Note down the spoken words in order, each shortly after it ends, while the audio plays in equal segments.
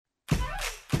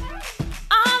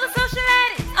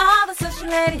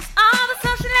social ladies, all the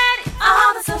social ladies,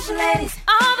 all the social ladies,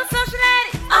 all the social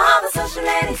ladies, all the social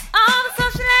ladies, all the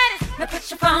social ladies. Now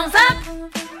put your phones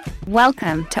up.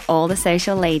 Welcome to All the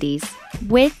Social Ladies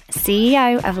with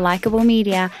CEO of Likeable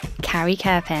Media, Carrie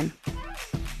Kerpen.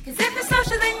 Cause if you're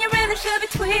social, then you really should be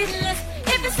tweeting this.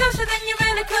 If you're social, then you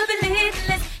really could be leading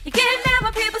this. You're getting mad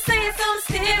when people say it's so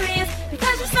mysterious.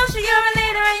 Because you're social, you're a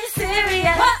leader and you're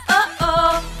serious.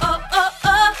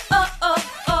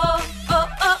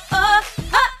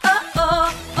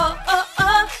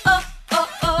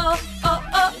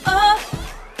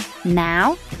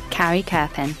 Now, Carrie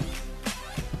Kerpen.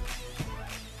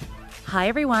 Hi,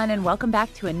 everyone, and welcome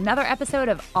back to another episode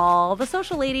of All the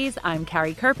Social Ladies. I'm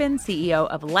Carrie Kerpen, CEO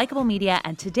of Likeable Media,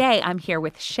 and today I'm here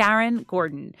with Sharon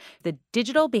Gordon, the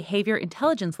Digital Behavior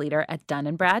Intelligence Leader at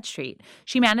Dun & Bradstreet.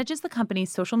 She manages the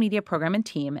company's social media program and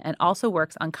team and also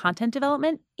works on content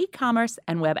development, e-commerce,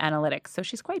 and web analytics, so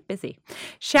she's quite busy.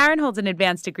 Sharon holds an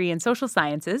advanced degree in social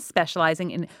sciences,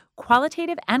 specializing in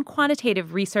qualitative and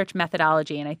quantitative research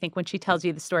methodology, and I think when she tells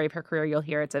you the story of her career, you'll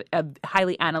hear it's a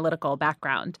highly analytical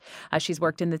background. She's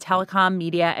worked in the telecom,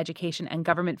 media, education, and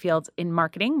government fields in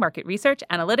marketing, market research,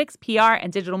 analytics, PR,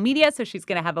 and digital media. So she's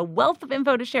going to have a wealth of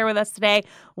info to share with us today.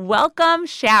 Welcome,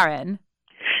 Sharon.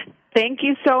 Thank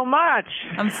you so much.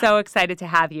 I'm so excited to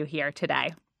have you here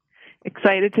today.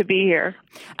 Excited to be here.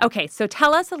 Okay, so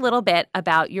tell us a little bit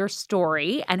about your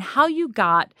story and how you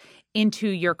got into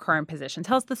your current position.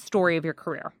 Tell us the story of your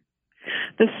career.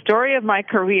 The story of my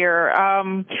career,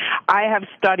 I have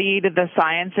studied the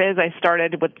sciences. I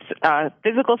started with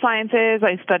physical sciences.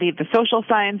 I studied the social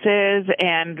sciences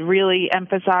and really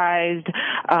emphasized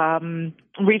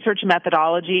research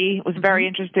methodology. Was very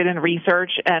interested in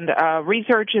research, and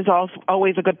research is also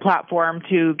always a good platform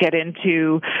to get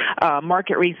into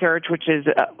market research, which is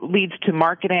leads to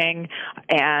marketing.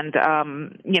 And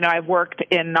I've worked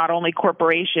in not only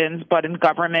corporations but in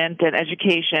government and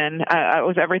education. I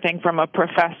was everything from a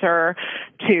professor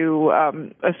to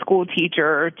a school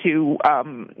teacher to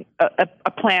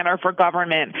a planner for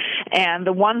government. And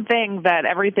the one thing that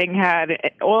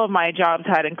all of my jobs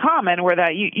had in common were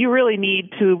that you really need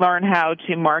to learn how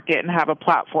to market and have a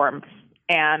platform.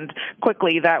 And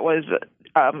quickly, that was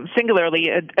singularly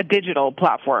a digital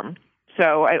platform.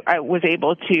 So I was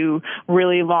able to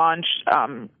really launch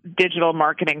digital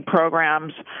marketing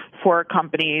programs for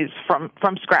companies from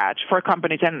scratch, for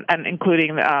companies and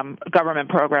including a government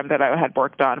program that I had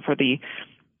worked on for the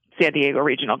San Diego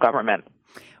regional government.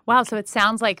 Wow. So it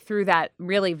sounds like through that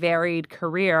really varied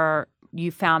career,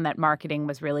 you found that marketing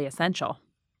was really essential.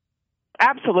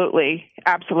 Absolutely.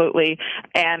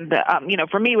 And,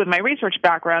 for me, with my research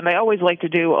background, I always like to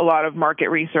do a lot of market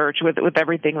research with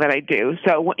everything that I do.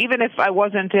 So even if I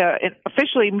wasn't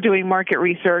officially doing market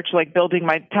research, like building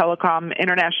my telecom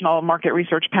international market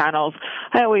research panels,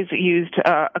 I always used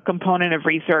a component of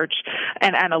research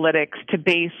and analytics to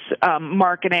base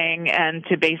marketing and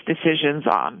to base decisions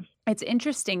on. It's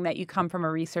interesting that you come from a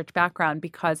research background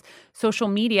because social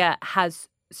media has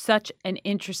such an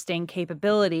interesting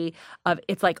capability of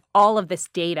it's like all of this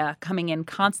data coming in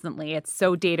constantly. It's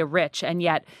so data rich, and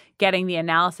yet getting the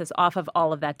analysis off of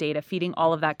all of that data, feeding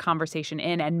all of that conversation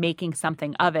in and making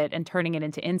something of it and turning it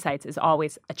into insights is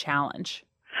always a challenge.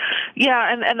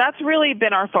 Yeah, and that's really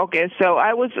been our focus. So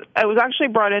I was actually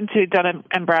brought into Dun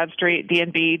 & Bradstreet,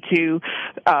 D&B, to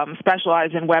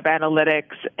specialize in web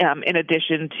analytics, in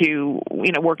addition to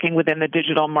working within the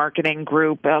digital marketing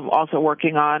group, also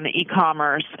working on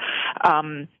e-commerce.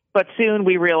 But soon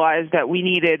we realized that we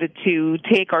needed to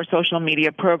take our social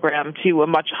media program to a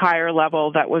much higher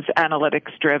level that was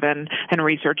analytics-driven and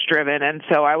research-driven. And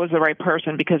so I was the right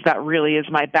person because that really is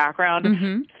my background.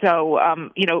 Mm-hmm. So,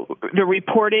 the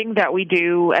reporting that we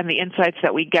do and the insights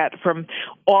that we get from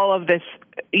all of this,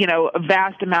 a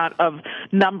vast amount of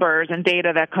numbers and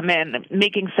data that come in,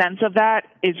 making sense of that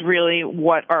is really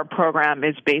what our program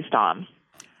is based on.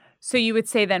 So you would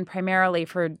say then primarily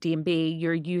for D&B,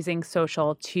 you're using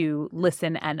social to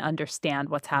listen and understand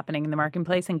what's happening in the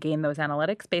marketplace and gain those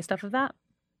analytics based off of that?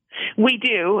 We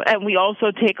do, and we also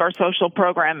take our social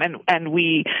program and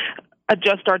we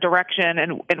adjust our direction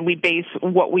and we base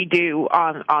what we do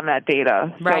on that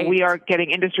data. Right. So we are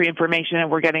getting industry information and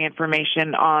we're getting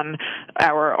information on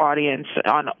our audience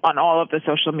on all of the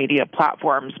social media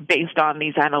platforms based on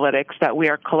these analytics that we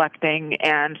are collecting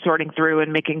and sorting through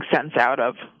and making sense out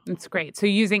of. That's great. So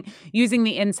using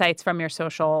the insights from your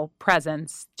social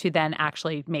presence to then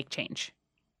actually make change.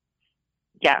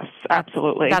 Yes,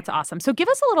 absolutely. That's awesome. So give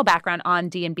us a little background on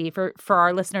D&B for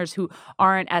our listeners who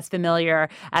aren't as familiar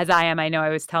as I am. I know I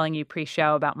was telling you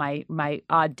pre-show about my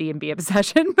odd D&B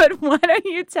obsession, but why don't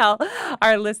you tell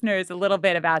our listeners a little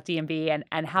bit about D&B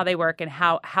and how they work and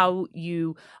how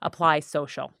you apply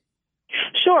social?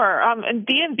 Sure. And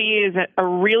D&B is a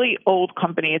really old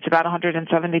company. It's about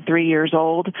 173 years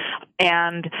old,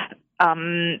 and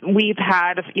we've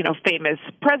had, famous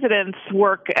presidents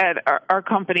work at our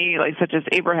company, like such as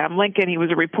Abraham Lincoln. He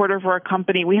was a reporter for our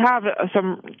company. We have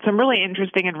some really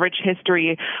interesting and rich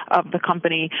history of the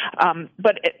company.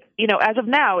 But as of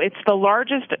now, it's the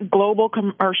largest global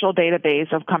commercial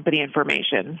database of company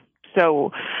information.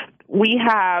 So we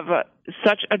have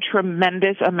such a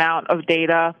tremendous amount of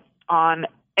data on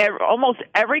almost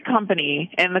every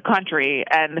company in the country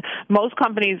and most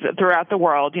companies throughout the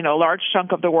world. A large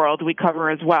chunk of the world we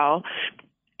cover as well.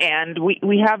 And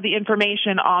we have the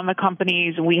information on the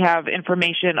companies. We have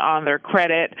information on their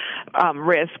credit,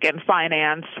 risk, and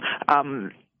finance.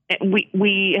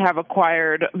 We have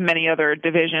acquired many other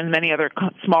divisions, many other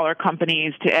smaller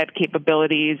companies to add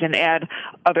capabilities and add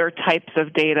other types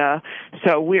of data.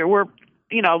 So we're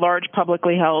a large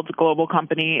publicly held global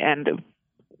company, and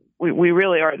we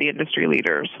really are the industry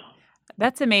leaders.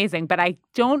 That's amazing, but I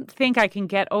don't think I can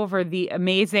get over the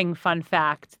amazing fun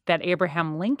fact that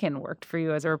Abraham Lincoln worked for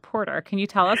you as a reporter. Can you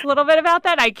tell us a little bit about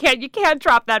that? You can't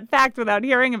drop that fact without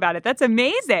hearing about it. That's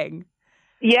amazing.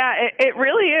 Yeah, it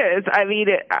really is. I mean,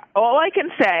 all I can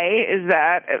say is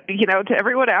that, to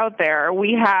everyone out there,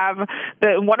 we have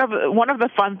one of the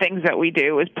fun things that we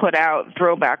do is put out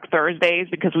Throwback Thursdays,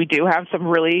 because we do have some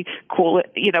really cool,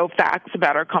 facts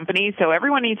about our company. So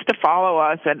everyone needs to follow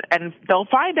us, and they'll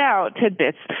find out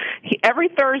tidbits every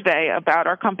Thursday about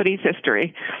our company's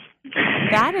history.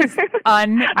 That is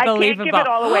unbelievable. I can't give it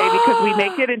all away because we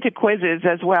make it into quizzes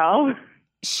as well.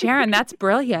 Sharon, that's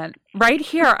brilliant. Right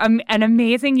here, an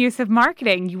amazing use of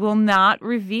marketing. You will not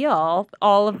reveal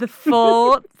all of the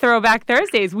full Throwback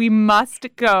Thursdays. We must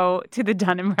go to the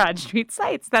Dun & Bradstreet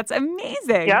sites. That's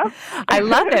amazing. Yeah. I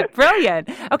love it.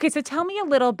 Brilliant. Okay, so tell me a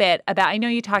little bit about, I know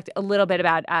you talked a little bit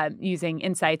about using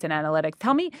insights and analytics.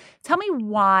 Tell me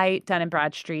why Dun &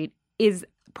 Bradstreet is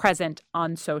present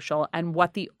on social and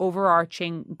what the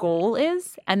overarching goal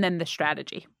is, and then the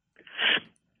strategy.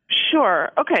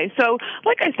 Sure. Okay. So,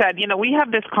 like I said, we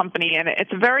have this company, and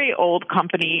it's a very old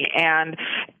company, and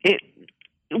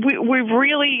we've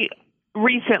really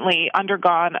recently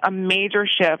undergone a major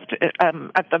shift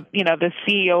at the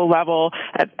CEO level,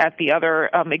 at the other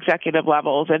executive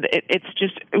levels, and it's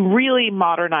just really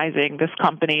modernizing this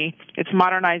company. It's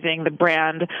modernizing the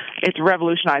brand. It's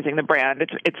revolutionizing the brand.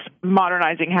 It's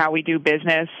modernizing how we do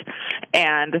business,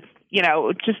 and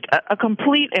just a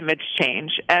complete image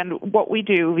change. And what we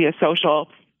do via social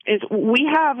is we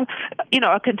have,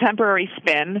 a contemporary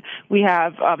spin. We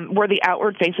have, we're the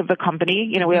outward face of the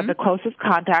company. We have the closest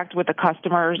contact with the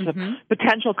customers, the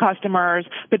potential customers,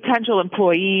 potential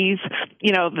employees,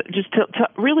 just to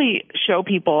really show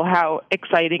people how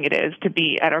exciting it is to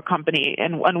be at our company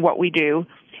and what we do,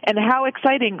 and how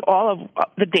exciting all of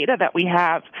the data that we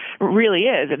have really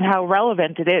is, and how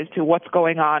relevant it is to what's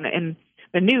going on in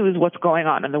the news, what's going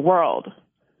on in the world.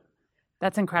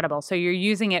 That's incredible. So you're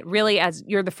using it really as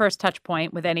you're the first touch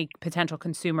point with any potential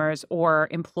consumers or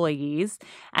employees,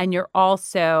 and you're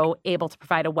also able to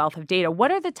provide a wealth of data.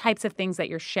 What are the types of things that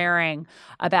you're sharing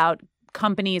about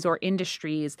companies or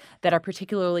industries that are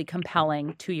particularly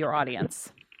compelling to your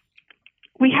audience?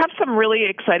 We have some really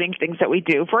exciting things that we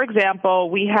do. For example,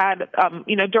 we had,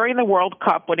 during the World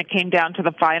Cup, when it came down to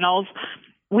the finals,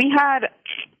 we had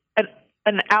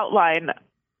an outline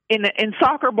in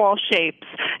soccer ball shapes,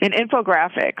 in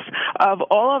infographics, of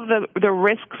all of the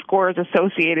risk scores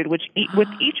associated with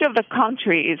each of the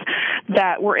countries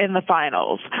that were in the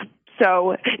finals.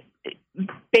 So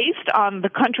based on the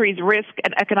country's risk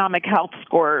and economic health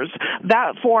scores,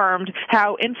 that formed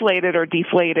how inflated or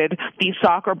deflated these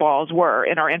soccer balls were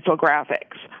in our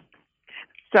infographics.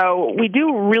 So we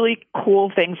do really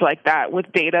cool things like that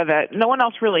with data that no one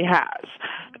else really has.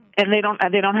 And they don't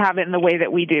have it in the way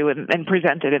that we do, and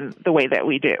present it in the way that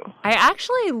we do. I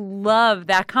actually love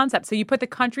that concept. So you put the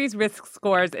country's risk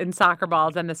scores in soccer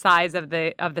balls, and the size of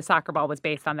the soccer ball was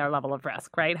based on their level of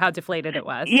risk, right? How deflated it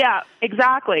was. Yeah,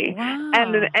 exactly. Wow.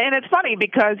 And it's funny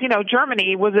because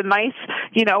Germany was a nice,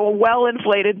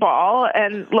 well-inflated ball,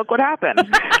 and look what happened.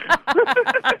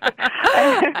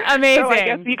 Amazing. So I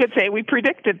guess you could say we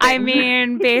predicted things. I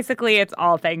mean, basically, it's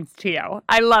all thanks to you.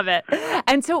 I love it.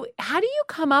 And so how do you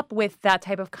come up with that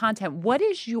type of content? What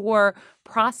is your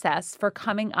process for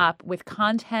coming up with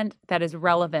content that is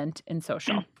relevant in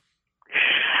social?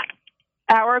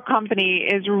 our company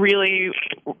is really,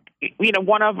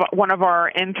 one of our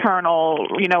internal,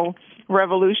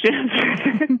 revolutions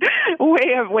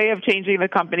way of changing the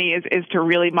company is to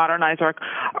really modernize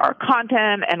our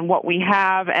content and what we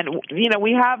have. And,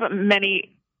 we have many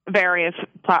various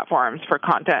platforms for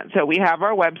content. So we have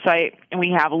our website, and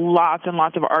we have lots and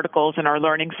lots of articles in our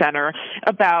learning center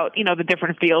about, the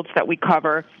different fields that we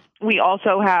cover. We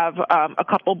also have a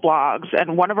couple blogs,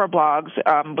 and one of our blogs,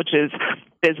 which is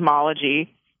Bizmology,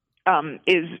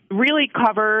 is really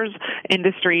covers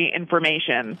industry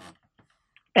information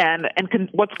and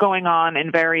what's going on in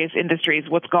various industries,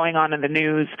 what's going on in the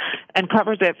news, and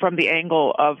covers it from the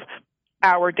angle of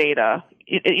our data.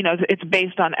 It's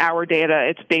based on our data.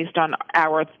 It's based on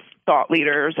our thought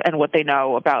leaders and what they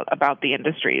know about the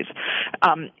industries,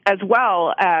 as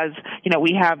well as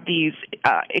we have these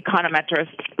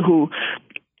econometrists who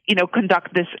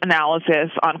conduct this analysis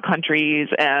on countries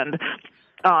and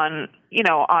on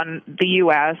the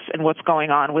U.S. and what's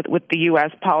going on with the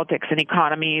U.S. politics and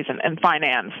economies and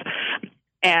finance.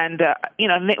 And,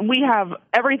 we have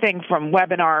everything from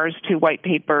webinars to white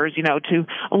papers, to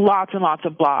lots and lots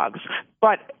of blogs.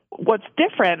 But what's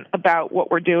different about what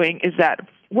we're doing is that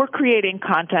we're creating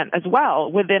content as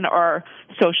well within our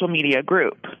social media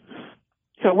group.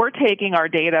 So we're taking our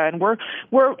data and we're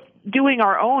doing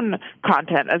our own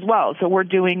content as well. So we're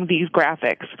doing these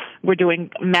graphics. We're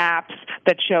doing maps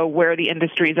that show where the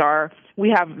industries are. We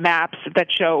have maps that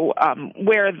show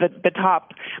where the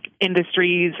top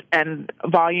industries and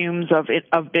volumes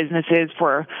of businesses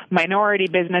for minority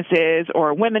businesses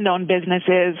or women-owned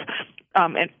businesses.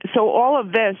 And so all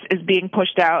of this is being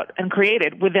pushed out and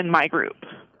created within my group.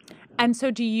 And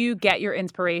so do you get your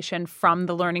inspiration from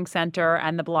the Learning Center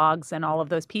and the blogs and all of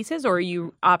those pieces, or are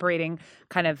you operating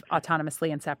kind of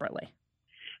autonomously and separately?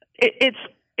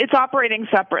 It's operating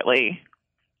separately.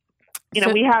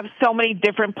 We have so many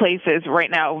different places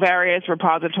right now, various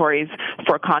repositories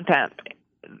for content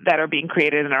that are being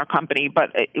created in our company. But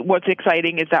what's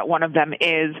exciting is that one of them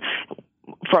is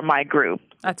from my group.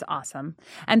 That's awesome.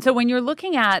 And so when you're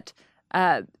looking at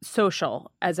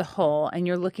social as a whole, and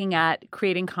you're looking at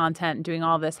creating content and doing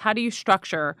all this, how do you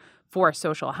structure for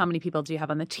social? How many people do you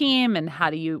have on the team, and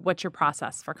what's your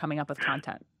process for coming up with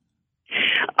content?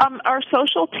 Our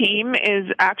social team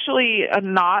is actually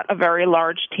not a very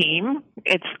large team.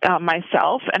 It's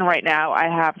myself, and right now I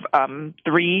have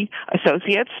 3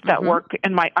 associates that work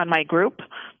on my group,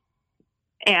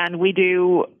 and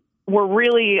we're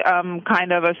really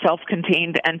kind of a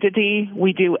self-contained entity.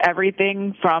 We do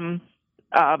everything from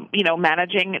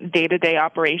managing day-to-day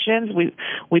operations.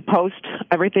 We post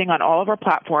everything on all of our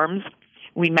platforms.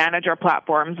 We manage our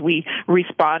platforms. We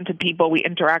respond to people. We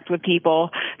interact with people.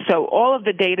 So all of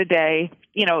the day-to-day,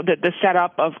 the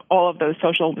setup of all of those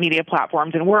social media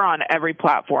platforms, and we're on every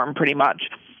platform pretty much,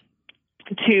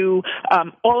 to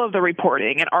all of the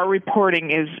reporting. And our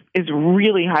reporting is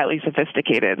really highly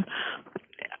sophisticated.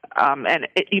 And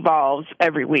it evolves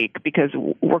every week because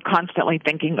we're constantly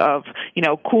thinking of,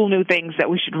 cool new things that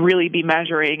we should really be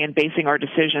measuring and basing our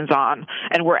decisions on.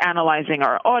 And we're analyzing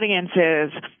our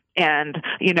audiences and,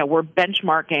 we're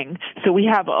benchmarking. So we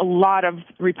have a lot of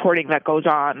reporting that goes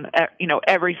on,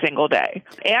 every single day.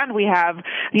 And we have,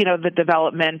 the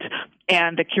development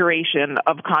and the curation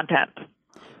of content.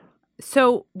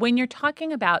 So when you're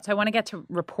talking about, so I want to get to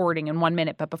reporting in 1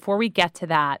 minute, but before we get to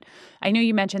that, I know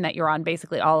you mentioned that you're on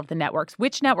basically all of the networks.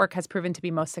 Which network has proven to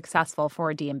be most successful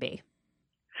for D&B?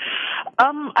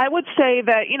 I would say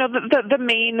that, the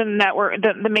main network,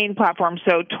 the main platform,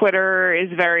 so Twitter is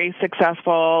very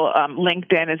successful,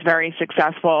 LinkedIn is very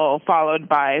successful, followed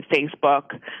by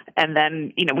Facebook, and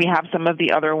then, we have some of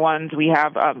the other ones. We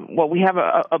have, we have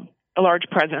a large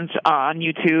presence on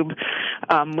YouTube.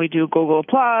 We do Google+,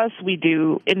 we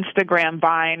do Instagram,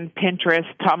 Vine, Pinterest,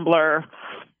 Tumblr.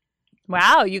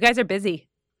 Wow, you guys are busy.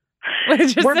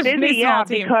 We're busy, yeah,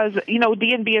 because,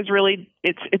 D&B is really,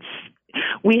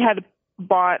 we had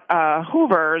bought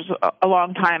Hoover's a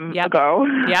long time ago.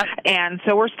 Yep. And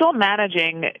so we're still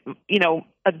managing,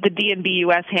 the D&B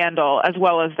US handle as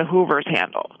well as the Hoover's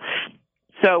handle.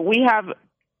 So we have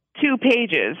 2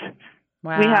 pages.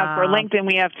 Wow. We have for LinkedIn,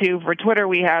 we have 2. For Twitter,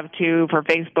 we have 2. For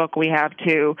Facebook, we have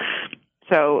 2.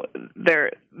 So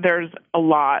there's a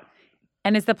lot.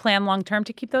 And is the plan long-term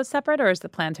to keep those separate, or is the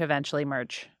plan to eventually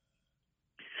merge?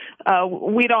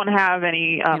 We don't have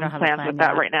any You don't have a plans plan with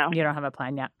that yet. right now. You don't have a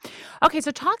plan yet. Okay,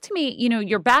 so talk to me,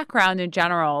 your background in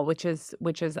general, which is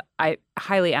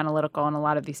highly analytical in a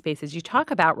lot of these spaces. You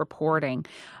talk about reporting,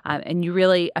 and you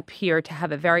really appear to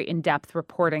have a very in-depth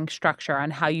reporting structure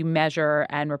on how you measure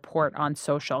and report on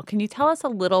social. Can you tell us a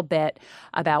little bit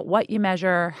about what you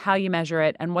measure, how you measure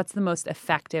it, and what's the most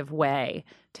effective way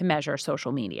to measure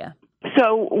social media?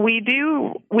 So we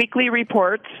do weekly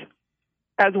reports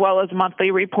as well as monthly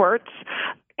reports,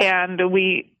 and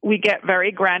we get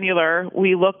very granular.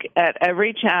 We look at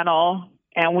every channel,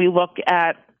 and we look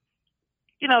at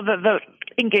the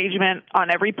engagement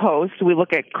on every post. We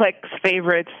look at clicks,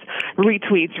 favorites,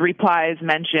 retweets, replies,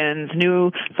 mentions,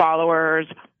 new followers,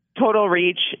 total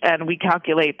reach, and we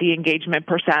calculate the engagement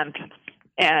percent,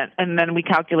 and then we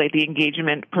calculate the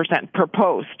engagement percent per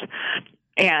post.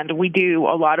 And we do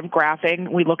a lot of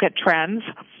graphing. We look at trends.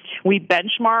 We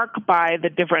benchmark by the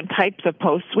different types of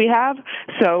posts we have.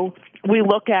 So we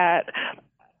look at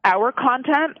our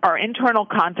content, our internal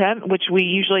content, which we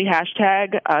usually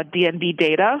hashtag DNB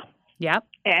data. Yep.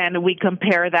 And we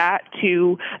compare that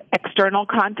to external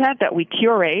content that we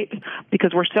curate,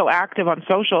 because we're so active on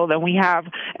social that we have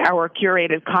our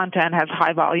curated content has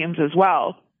high volumes as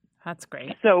well. That's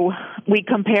great. So we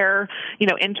compare,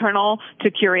 internal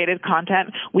to curated content.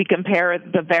 We compare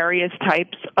the various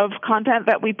types of content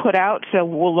that we put out. So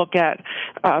we'll look at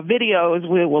videos.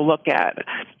 We will look at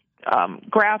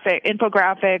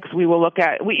infographics.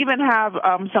 We even have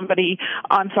somebody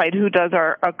on site who does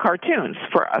our cartoons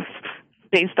for us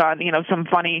based on, some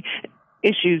funny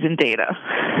issues in data.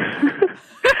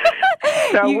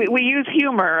 So we use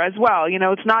humor as well.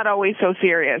 It's not always so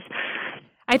serious.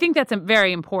 I think that's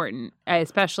very important,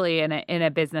 especially in a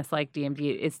business like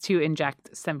DMV, is to inject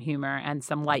some humor and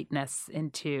some lightness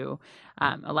into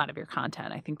a lot of your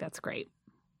content. I think that's great.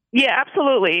 Yeah,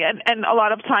 absolutely. And a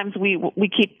lot of times we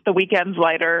keep the weekends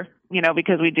lighter,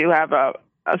 because we do have a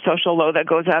social load that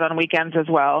goes out on weekends as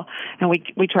well, and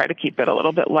we try to keep it a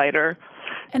little bit lighter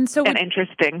and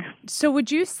interesting. So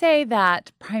would you say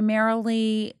that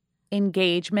primarily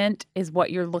engagement is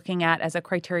what you're looking at as a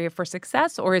criteria for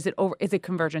success, or is it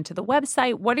conversion to the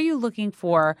website? What are you looking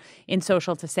for in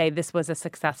social to say this was a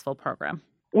successful program?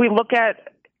 We look at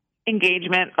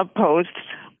engagement of posts.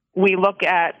 We look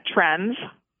at trends.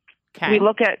 Okay. We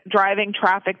look at driving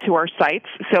traffic to our sites.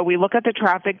 So we look at the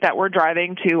traffic that we're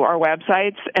driving to our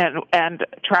websites and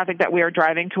traffic that we are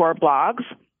driving to our blogs.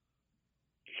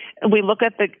 We look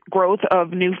at the growth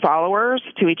of new followers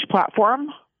to each platform.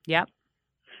 Yep.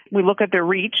 We look at the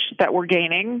reach that we're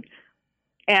gaining.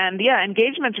 And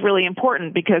engagement's really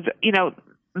important because,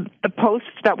 the posts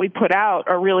that we put out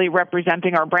are really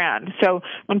representing our brand. So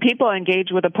when people engage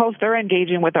with a post, they're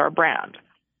engaging with our brand.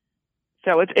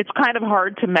 So it's kind of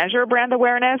hard to measure brand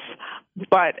awareness,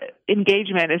 but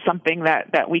engagement is something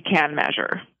that we can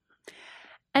measure.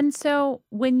 And so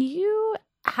when you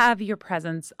have your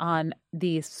presence on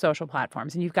these social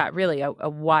platforms, and you've got really a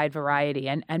wide variety,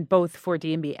 and both for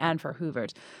D&B and for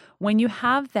Hoover's, when you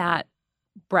have that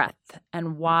breadth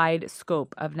and wide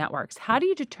scope of networks, how do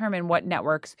you determine what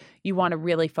networks you want to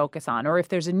really focus on? Or if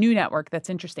there's a new network that's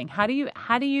interesting,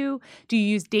 do you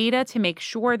use data to make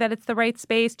sure that it's the right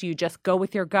space? Do you just go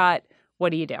with your gut?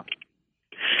 What do you do?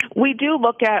 We do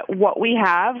look at what we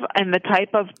have and the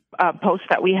type of posts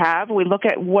that we have. We look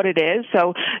at what it is.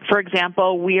 So, for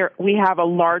example, we have a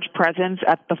large presence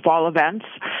at the fall events.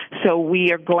 So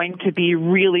we are going to be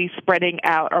really spreading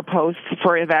out our posts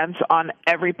for events on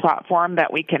every platform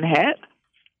that we can hit.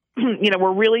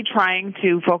 We're really trying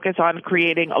to focus on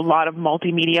creating a lot of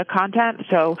multimedia content.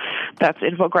 So that's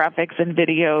infographics and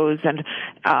videos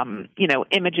and,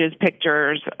 images,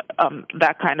 pictures,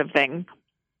 that kind of thing.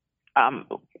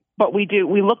 But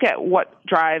we look at what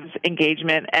drives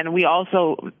engagement, and we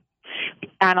also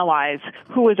analyze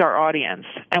who is our audience,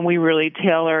 and we really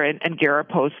tailor and gear our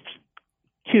posts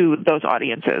to those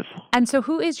audiences. And so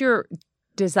who is your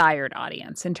desired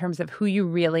audience in terms of who you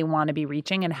really want to be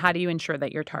reaching, and how do you ensure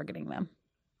that you're targeting them?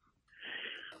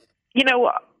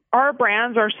 Our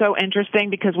brands are so interesting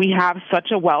because we have such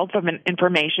a wealth of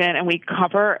information, and we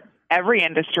cover every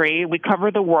industry. We cover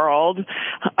the world.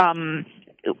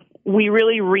 We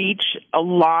really reach a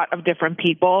lot of different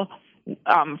people,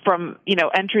 from,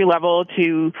 entry level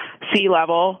to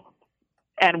C-level,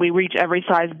 and we reach every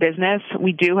size business.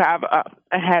 We do have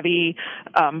a heavy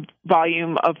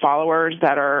volume of followers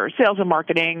that are sales and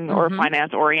marketing or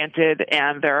finance oriented,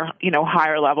 and they're,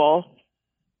 higher level.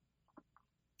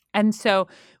 And so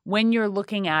when you're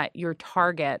looking at your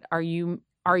target, are you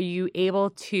able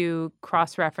to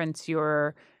cross-reference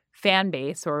your fan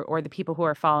base or the people who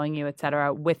are following you, et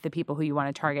cetera, with the people who you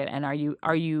want to target? And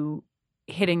are you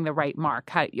hitting the right mark?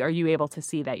 How are you able to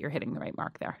see that you're hitting the right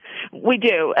mark there? We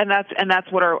do, and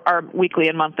that's what our weekly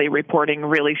and monthly reporting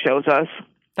really shows us.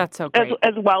 That's so great.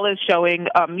 As well as showing,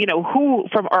 who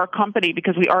from our company,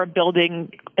 because we are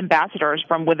building ambassadors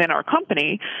from within our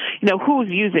company, who's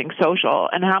using social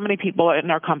and how many people in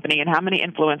our company and how many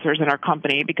influencers in our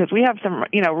company, because we have some,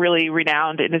 really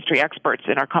renowned industry experts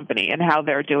in our company and how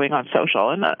they're doing on social,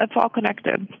 and it's all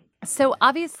connected. So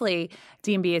obviously,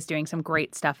 D&B is doing some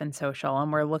great stuff in social, and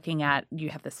we're looking at, you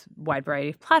have this wide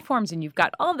variety of platforms, and you've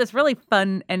got all of this really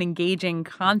fun and engaging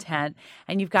content,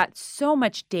 and you've got so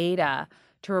much data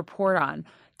to report on.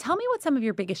 Tell me what some of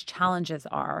your biggest challenges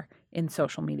are in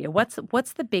social media. What's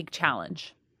the big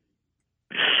challenge?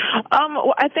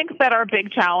 I think that our big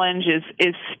challenge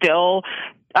is still,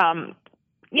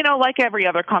 like every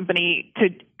other company, to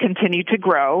continue to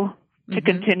grow, to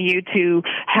continue to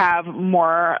have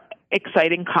more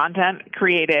exciting content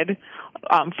created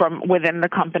from within the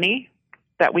company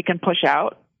that we can push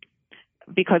out.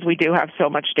 Because we do have so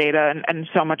much data and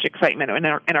so much excitement in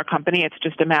our company, it's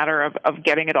just a matter of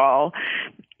getting it all,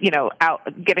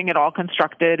 getting it all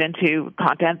constructed into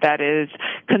content that is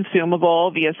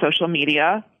consumable via social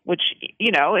media, which,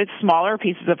 it's smaller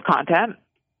pieces of content.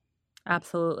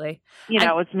 Absolutely.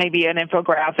 It's maybe an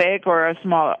infographic or a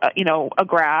small, a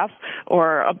graph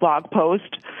or a blog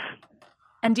post.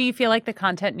 And do you feel like the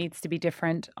content needs to be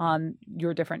different on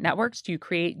your different networks? Do you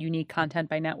create unique content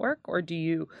by network, or do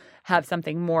you have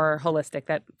something more holistic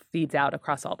that feeds out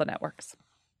across all the networks?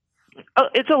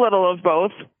 It's a little of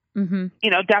both. Mm-hmm.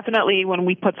 Definitely when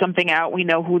we put something out, we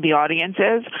know who the audience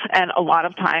is, and a lot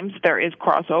of times there is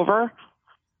crossover.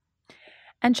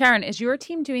 And Sharon, is your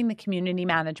team doing the community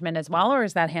management as well, or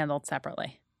is that handled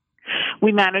separately?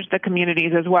 We manage the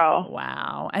communities as well.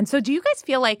 Wow. And so do you guys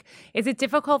feel like, is it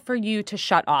difficult for you to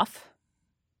shut off?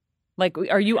 Like,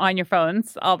 are you on your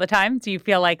phones all the time? Do you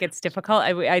feel like it's difficult?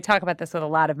 I talk about this with a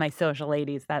lot of my social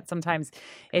ladies, that sometimes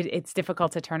it's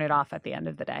difficult to turn it off at the end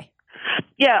of the day.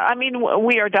 Yeah,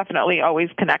 we are definitely always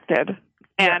connected.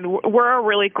 And we're a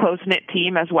really close-knit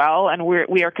team as well, and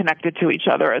we are connected to each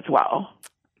other as well.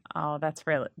 Oh,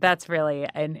 that's really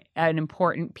an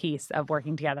important piece of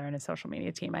working together in a social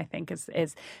media team, I think, is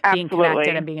being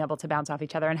connected and being able to bounce off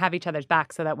each other and have each other's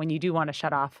back so that when you do want to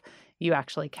shut off, you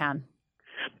actually can.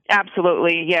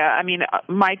 Absolutely. Yeah.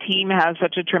 My team has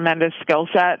such a tremendous skill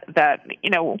set that,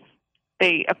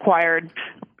 they acquired,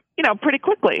 pretty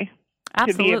quickly.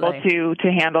 Absolutely. To be able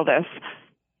to handle this.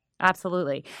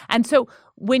 Absolutely. And so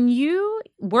when you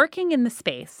working in the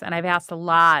space, and I've asked a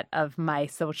lot of my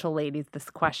social ladies this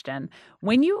question,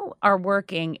 when you are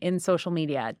working in social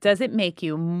media, does it make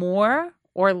you more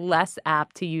or less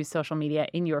apt to use social media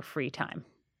in your free time?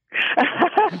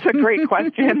 That's a great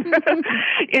question.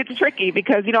 It's tricky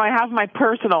because, I have my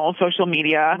personal social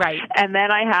media, right, and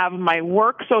then I have my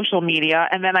work social media,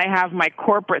 and then I have my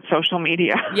corporate social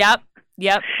media. Yep.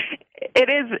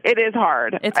 It is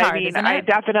hard. It's hard, isn't it? I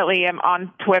definitely am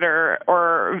on Twitter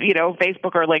or,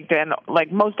 Facebook or LinkedIn.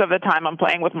 Like most of the time I'm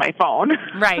playing with my phone.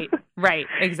 Right,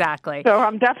 exactly. So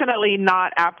I'm definitely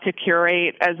not apt to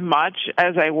curate as much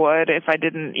as I would if I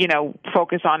didn't,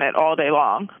 focus on it all day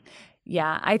long.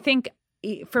 Yeah, I think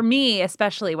for me,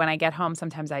 especially when I get home,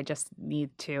 sometimes I just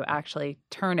need to actually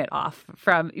turn it off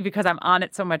because I'm on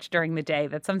it so much during the day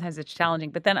that sometimes it's challenging.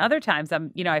 But then other times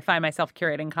I find myself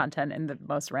curating content in the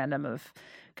most random of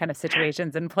kind of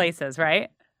situations and places, right?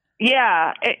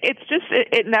 Yeah, it's just,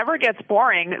 it never gets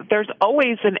boring. There's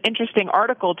always an interesting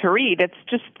article to read. It's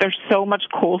just, there's so much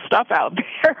cool stuff out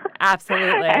there.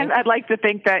 Absolutely. And I'd like to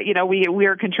think that, we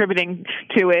are contributing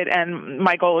to it. And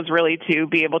my goal is really to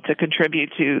be able to contribute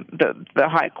to the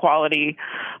high quality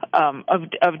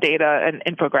of data and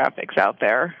infographics out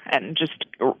there and just,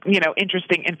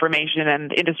 interesting information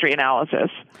and industry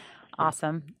analysis.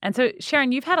 Awesome. And so,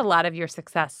 Sharon, you've had a lot of your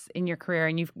success in your career,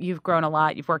 and you've grown a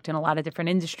lot. You've worked in a lot of different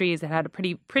industries and had a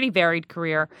pretty varied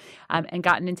career, and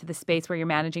gotten into the space where you're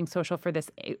managing social for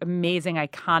this amazing,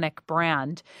 iconic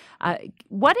brand.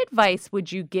 What advice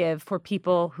would you give for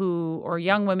people or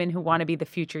young women who want to be the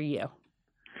future you?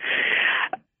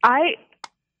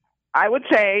 I would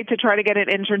say to try to get an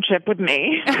internship with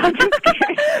me.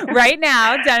 Right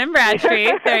now, Dun &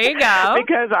 Bradstreet. There you go.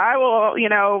 Because I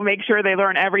will, make sure they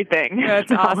learn everything. That's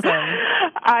awesome.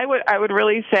 I would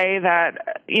really say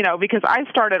that, because I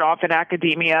started off in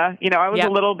academia, I was a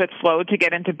little bit slow to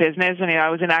get into business. I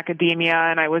was in academia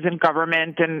and I was in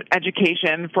government and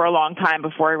education for a long time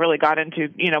before I really got into,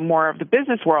 more of the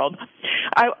business world.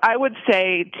 I would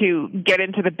say to get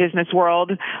into the business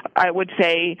world, I would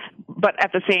say, but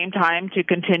at the same time to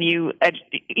continue,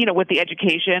 with the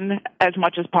education as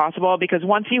much as possible, because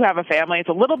once you have a family, it's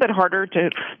a little bit harder to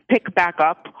pick back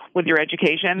up with your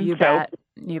education. You bet.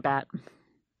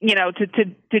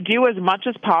 To do as much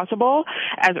as possible,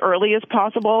 as early as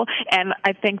possible. And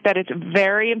I think that it's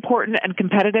very important and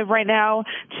competitive right now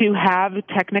to have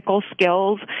technical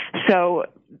skills. So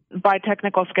by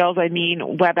technical skills, I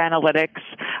mean web analytics,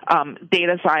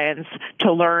 data science,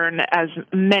 to learn as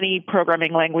many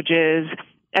programming languages,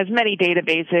 as many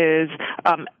databases,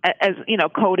 as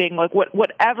coding, like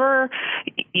whatever,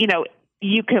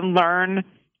 you can learn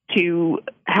to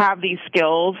have these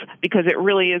skills, because it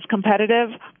really is competitive.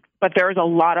 But there is a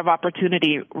lot of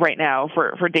opportunity right now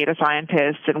for data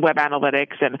scientists and web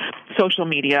analytics and social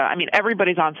media. I mean,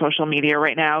 everybody's on social media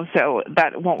right now, so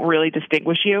that won't really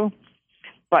distinguish you.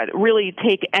 But really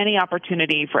take any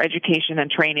opportunity for education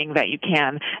and training that you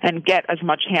can and get as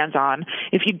much hands-on.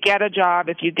 If you get a job,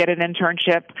 if you get an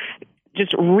internship,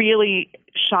 just really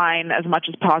shine as much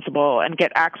as possible and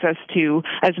get access to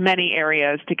as many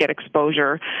areas to get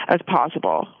exposure as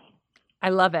possible. I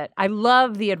love it. I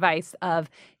love the advice of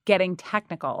getting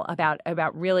technical about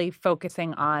really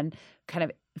focusing on kind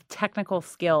of technical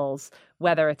skills,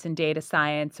 whether it's in data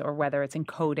science or whether it's in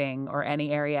coding or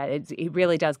any area. It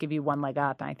really does give you one leg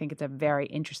up. And I think it's a very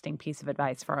interesting piece of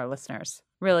advice for our listeners.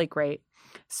 Really great.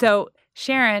 So,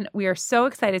 Sharon, we are so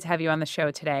excited to have you on the show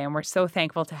today, and we're so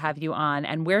thankful to have you on.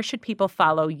 And where should people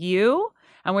follow you,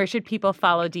 and where should people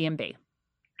follow D&B?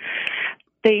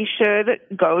 They should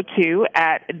go to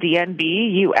at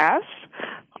DNB US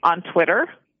on Twitter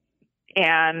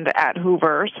and at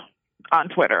Hoovers on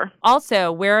Twitter.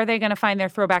 Also, where are they going to find their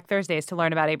Throwback Thursdays to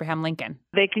learn about Abraham Lincoln?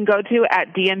 They can go to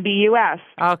at DNB US.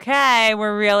 Okay,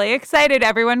 we're really excited.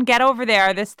 Everyone get over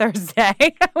there this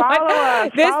Thursday. Follow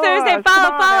us.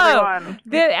 Follow.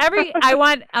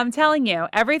 I'm telling you,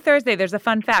 every Thursday there's a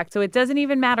fun fact. So it doesn't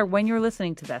even matter when you're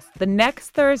listening to this. The next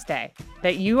Thursday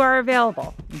that you are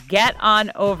available, get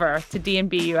on over to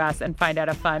DNB US and find out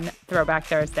a fun Throwback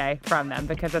Thursday from them,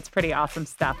 because it's pretty awesome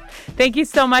stuff. Thank you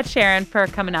so much, Sharon, for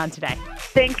coming on today.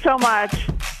 Thanks so much.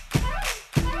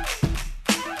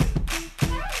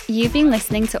 You've been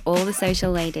listening to All the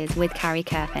Social Ladies with Carrie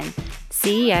Kerpen,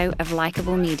 CEO of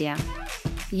Likeable Media.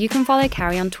 You can follow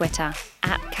Carrie on Twitter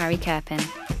at Carrie Kerpen.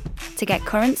 To get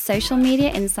current social media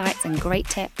insights and great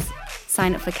tips,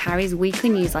 sign up for Carrie's weekly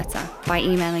newsletter by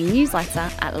emailing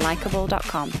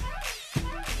newsletter@likeable.com.